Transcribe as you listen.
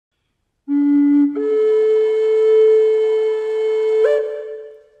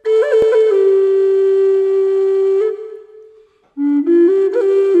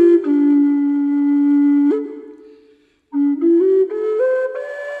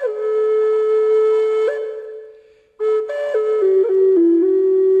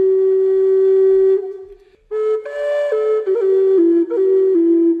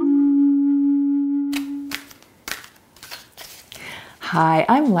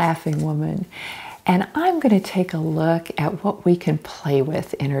Hi, I'm Laughing Womyn, and I'm going to take a look at what we can play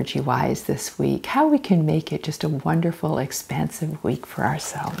with energy-wise this week, how we can make it just a wonderful, expansive week for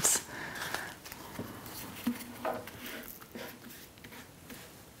ourselves.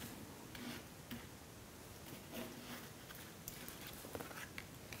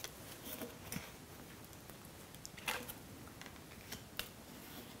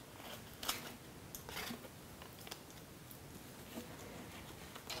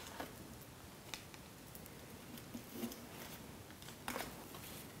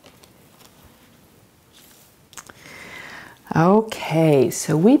 Okay,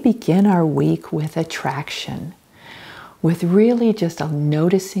 so we begin our week with attraction, with really just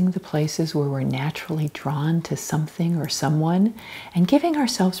noticing the places where we're naturally drawn to something or someone and giving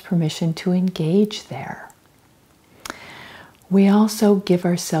ourselves permission to engage there. We also give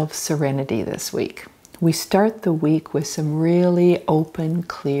ourselves serenity this week. We start the week with some really open,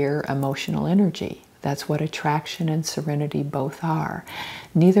 clear emotional energy. That's what attraction and serenity both are.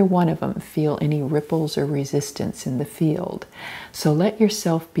 Neither one of them feel any ripples or resistance in the field. So let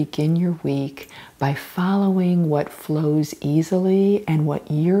yourself begin your week by following what flows easily and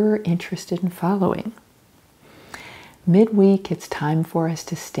what you're interested in following. Midweek, it's time for us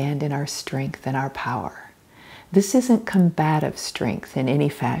to stand in our strength and our power. This isn't combative strength in any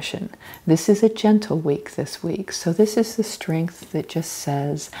fashion. This is a gentle week this week. So this is the strength that just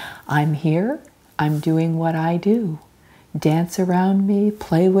says, I'm here. I'm doing what I do. Dance around me,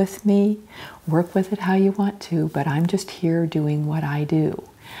 play with me, work with it how you want to, but I'm just here doing what I do.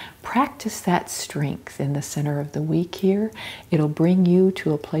 Practice that strength in the center of the week here. It'll bring you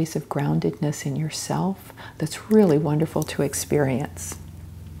to a place of groundedness in yourself that's really wonderful to experience.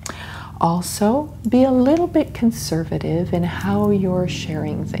 Also, be a little bit conservative in how you're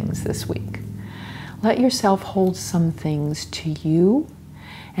sharing things this week. Let yourself hold some things to you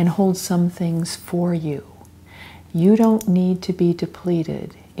and hold some things for you. You don't need to be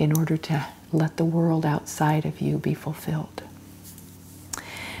depleted in order to let the world outside of you be fulfilled.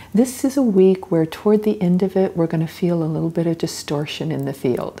 This is a week where toward the end of it, we're going to feel a little bit of distortion in the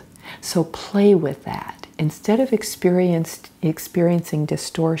field. So play with that. Instead of experiencing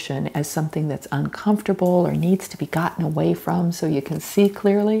distortion as something that's uncomfortable or needs to be gotten away from so you can see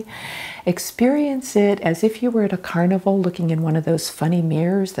clearly, experience it as if you were at a carnival looking in one of those funny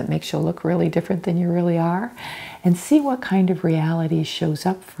mirrors that makes you look really different than you really are, and see what kind of reality shows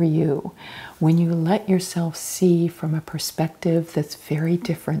up for you when you let yourself see from a perspective that's very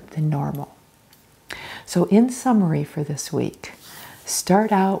different than normal. So in summary for this week,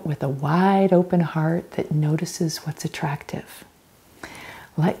 start out with a wide open heart that notices what's attractive.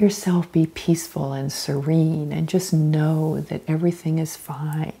 Let yourself be peaceful and serene and just know that everything is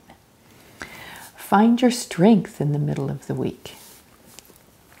fine. Find your strength in the middle of the week.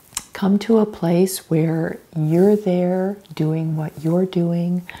 Come to a place where you're there doing what you're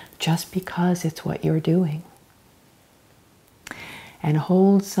doing just because it's what you're doing. And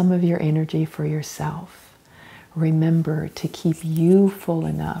hold some of your energy for yourself. Remember to keep you full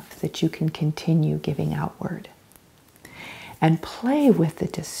enough that you can continue giving outward. And play with the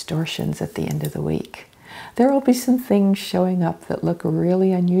distortions at the end of the week. There will be some things showing up that look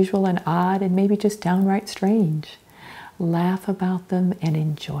really unusual and odd and maybe just downright strange. Laugh about them and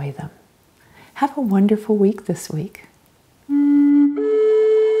enjoy them. Have a wonderful week this week.